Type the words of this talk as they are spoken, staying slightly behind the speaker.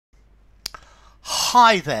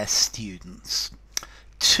Hi there, students.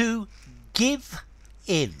 To give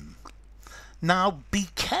in. Now be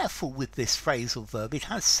careful with this phrasal verb. It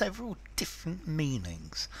has several different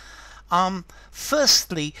meanings.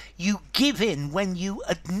 Firstly, you give in when you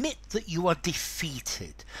admit that you are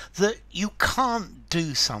defeated, that you can't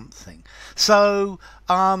do something. So,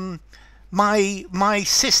 my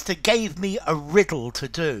sister gave me a riddle to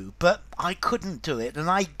do, but I couldn't do it, and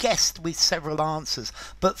I guessed with several answers,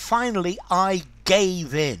 but finally I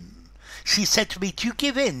gave in. She said to me, "Do you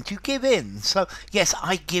give in? Do you give in?" So, yes,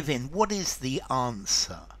 I give in. What is the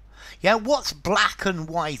answer? Yeah, what's black and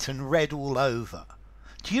white and red all over?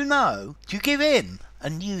 Do you know? Do you give in? A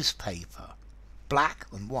newspaper. Black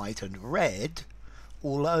and white and red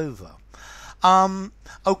all over.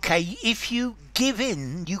 Okay, if you give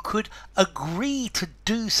in, you could agree to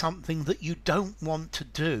do something that you don't want to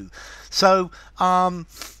do. So,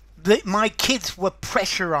 my kids were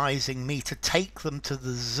pressurizing me to take them to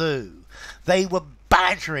the zoo. They were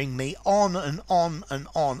badgering me on and on and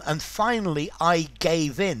on, and finally I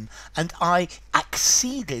gave in and I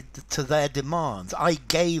acceded to their demands. I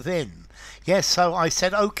gave in. Yes, so I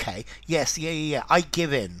said, okay, yes, yeah, I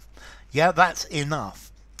give in. Yeah, that's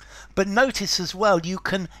enough. But notice as well, you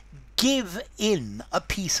can give in a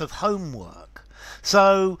piece of homework.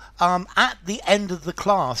 So at the end of the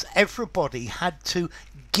class, everybody had to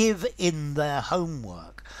give in their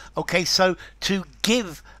homework. Okay, so to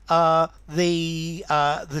give the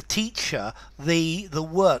teacher the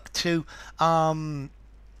work to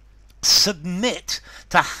submit,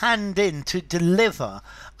 to hand in, to deliver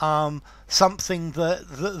something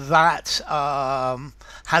that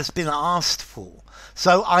has been asked for.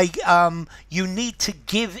 So you need to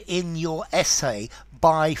give in your essay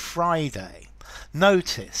by Friday.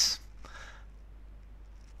 Notice,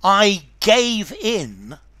 I gave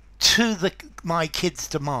in to my kids'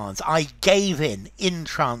 demands. I gave in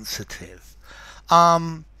intransitive.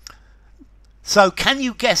 So can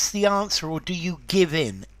you guess the answer, or do you give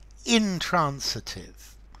in?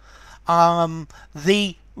 Intransitive.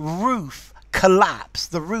 The roof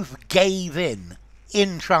collapsed. The roof gave in.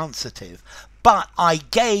 Intransitive. But I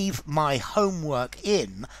gave my homework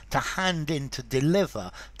in, to hand in, to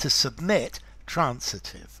deliver, to submit,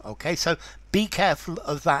 transitive. Okay, so be careful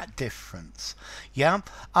of that difference. Yeah.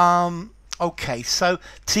 Okay, so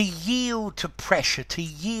to yield to pressure, to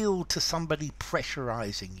yield to somebody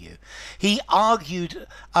pressurizing you. He argued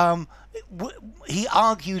and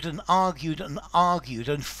argued and argued,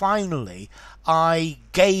 and finally I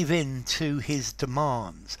gave in to his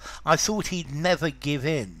demands. I thought he'd never give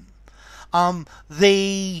in.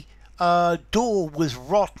 The door was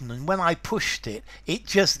rotten, and when I pushed it, it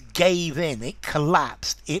just gave in. It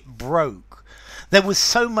collapsed. It broke. There was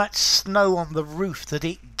so much snow on the roof that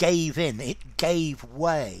it gave in. It gave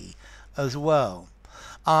way as well.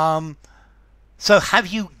 So have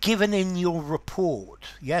you given in your report?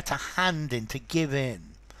 Yeah, to hand in, to give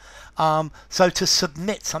in. So to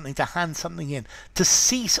submit something, to hand something in, to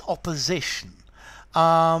cease opposition.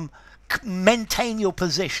 Maintain your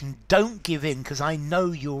position. Don't give in, because I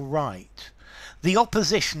know you're right. The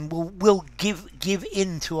opposition will give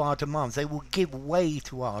in to our demands. They will give way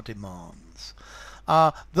to our demands.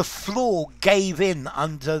 The floor gave in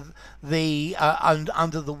under the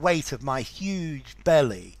weight of my huge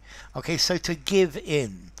belly. Okay, so to give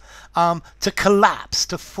in, to collapse,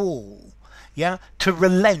 to fall, yeah, to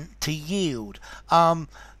relent, to yield, to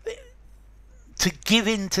give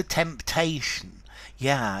in to temptation.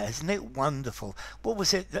 Yeah, isn't it wonderful? What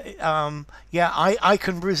was it? Yeah, I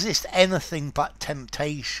can resist anything but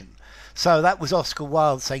temptation. So that was Oscar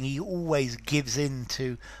Wilde saying he always gives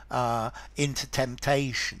into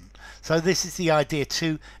temptation. So this is the idea,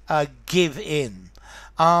 to give in.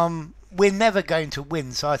 We're never going to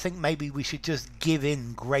win, so I think maybe we should just give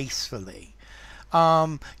in gracefully.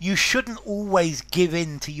 You shouldn't always give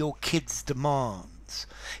in to your kids' demands.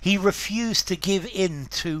 He refused to give in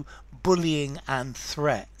to bullying and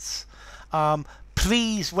threats.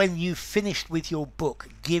 Please, when you've finished with your book,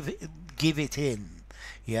 give it in.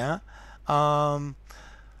 Yeah. I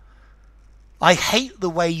hate the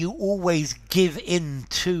way you always give in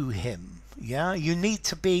to him. Yeah, you need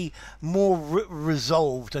to be more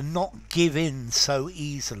resolved and not give in so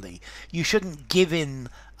easily. You shouldn't give in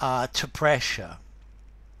to pressure.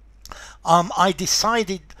 I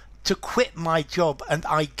decided to quit my job, and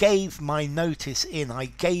I gave my notice in. I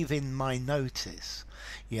gave in my notice.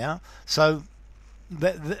 Yeah. So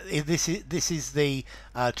this is the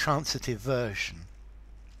transitive version.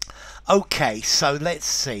 Okay, so let's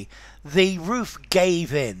see. The roof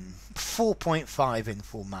gave in. 4.5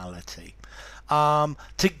 informality.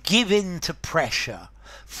 To give in to pressure.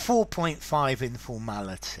 4.5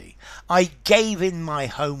 informality. I gave in my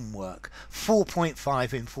homework,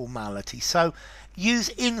 4.5 informality. So use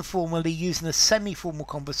informally, using a semi-formal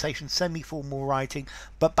conversation, semi-formal writing,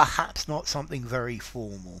 but perhaps not something very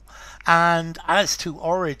formal. And as to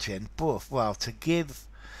origin, well, to give...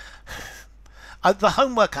 the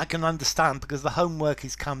homework I can understand because the homework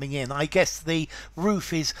is coming in. I guess the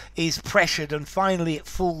roof is pressured and finally it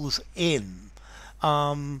falls in.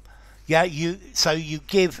 Yeah, so you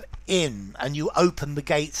give in and you open the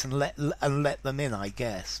gates and let them in, I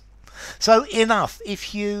guess. So enough.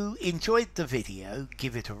 If you enjoyed the video,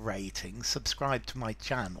 give it a rating, subscribe to my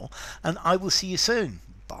channel, and I will see you soon.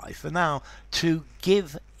 Bye for now. To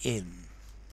give in.